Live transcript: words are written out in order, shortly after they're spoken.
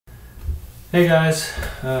Hey guys,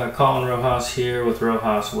 Colin Rojas here with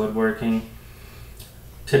Rojas Woodworking.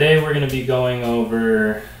 Today we're going to be going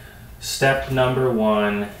over step number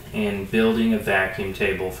 1 in building a vacuum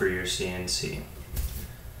table for your CNC.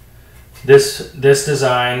 This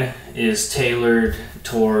design is tailored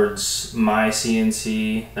towards my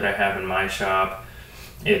CNC that I have in my shop.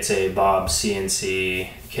 It's a Bob CNC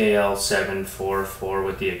KL744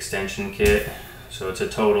 with the extension kit. So it's a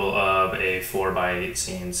total of a 4x8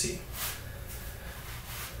 CNC.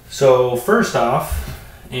 So first off,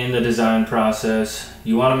 in the design process,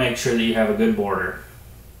 you want to make sure that you have a good border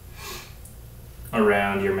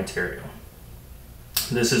around your material.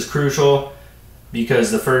 This is crucial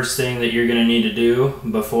because the first thing that you're going to need to do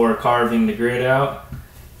before carving the grid out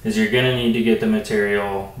is you're going to need to get the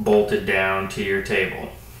material bolted down to your table.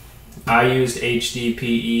 I used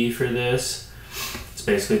HDPE for this. It's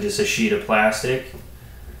basically just a sheet of plastic.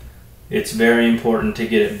 It's very important to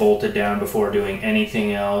get it bolted down before doing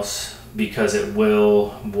anything else because it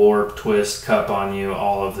will warp, twist, cup on you,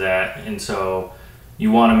 all of that. And so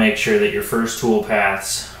you want to make sure that your first tool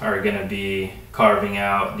paths are going to be carving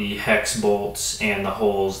out the hex bolts and the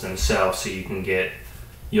holes themselves so you can get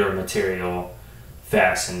your material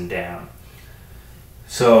fastened down.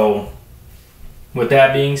 So with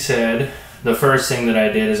that being said, the first thing that I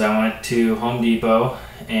did is I went to Home Depot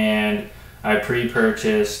and I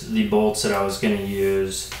pre-purchased the bolts that I was going to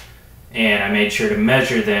use, and I made sure to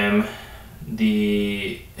measure them,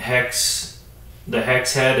 the hex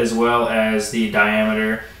head as well as the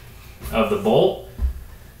diameter of the bolt,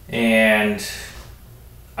 and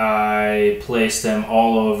I placed them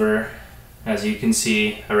all over, as you can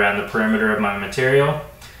see, around the perimeter of my material,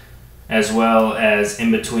 as well as in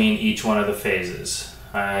between each one of the phases.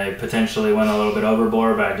 I potentially went a little bit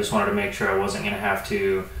overboard, but I just wanted to make sure I wasn't going to have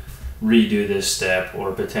to redo this step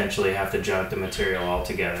or potentially have to junk the material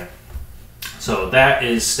altogether. So that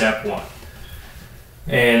is step 1.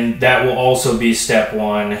 And that will also be step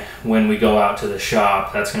 1 when we go out to the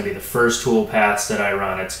shop. That's going to be the first tool paths that I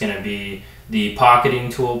run. It's going to be the pocketing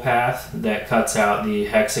tool path that cuts out the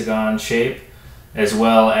hexagon shape, as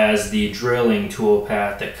well as the drilling tool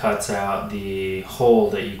path that cuts out the hole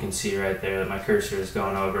that you can see right there that my cursor is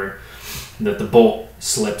going over, that the bolt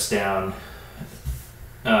slips down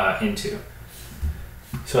into.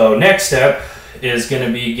 So next step is going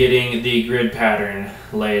to be getting the grid pattern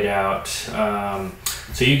laid out. So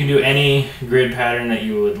you can do any grid pattern that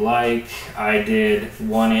you would like. I did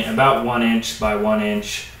about 1 inch by 1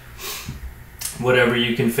 inch, whatever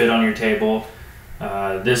you can fit on your table.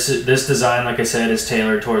 This design, like I said, is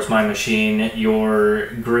tailored towards my machine.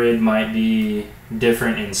 Your grid might be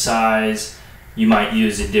different in size. You might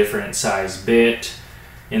use a different size bit.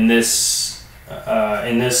 In this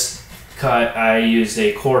cut, I used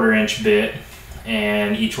a 1/4 inch bit,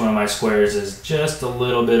 and each one of my squares is just a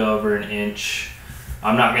little bit over 1 inch.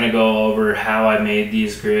 I'm not going to go over how I made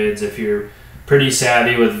these grids. If you're pretty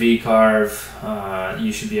savvy with V-Carve,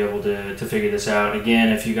 you should be able to figure this out.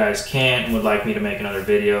 Again, if you guys can't and would like me to make another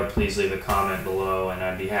video, please leave a comment below and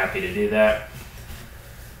I'd be happy to do that.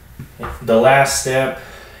 The last step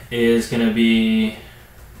is going to be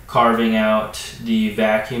carving out the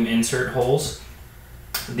vacuum insert holes.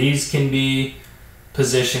 These can be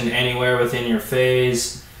positioned anywhere within your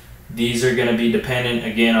phase. These are going to be dependent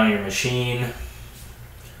again on your machine.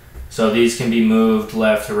 So these can be moved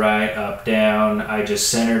left to right, up, down. I just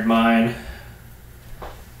centered mine.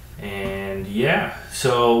 And yeah,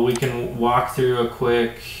 so we can walk through a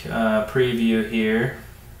quick preview here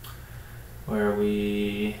where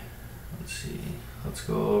let's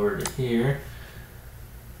go over to here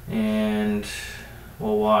and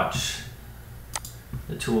we'll watch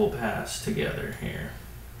the tool paths together here.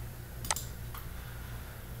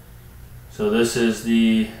 So this is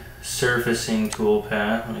the surfacing tool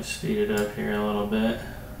path. Let me speed it up here a little bit.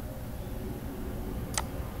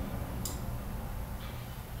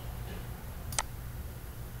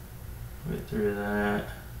 Right through that.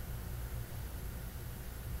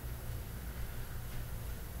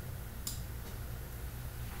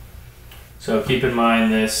 So keep in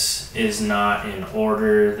mind, this is not in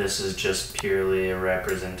order. This is just purely a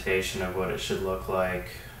representation of what it should look like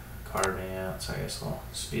carving out. So I guess I'll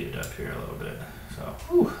speed it up here a little bit. So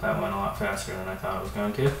whew, that went a lot faster than I thought it was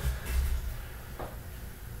going to.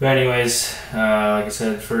 But anyways, like I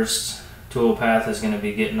said, first tool path is going to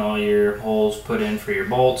be getting all your holes put in for your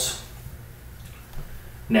bolts.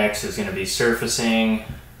 Next is going to be surfacing,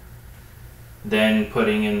 then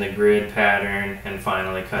putting in the grid pattern, and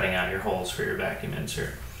finally cutting out your holes for your vacuum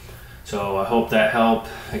insert. So I hope that helped.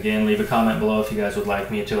 Again, leave a comment below if you guys would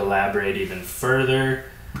like me to elaborate even further.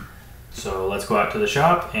 So let's go out to the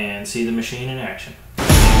shop and see the machine in action.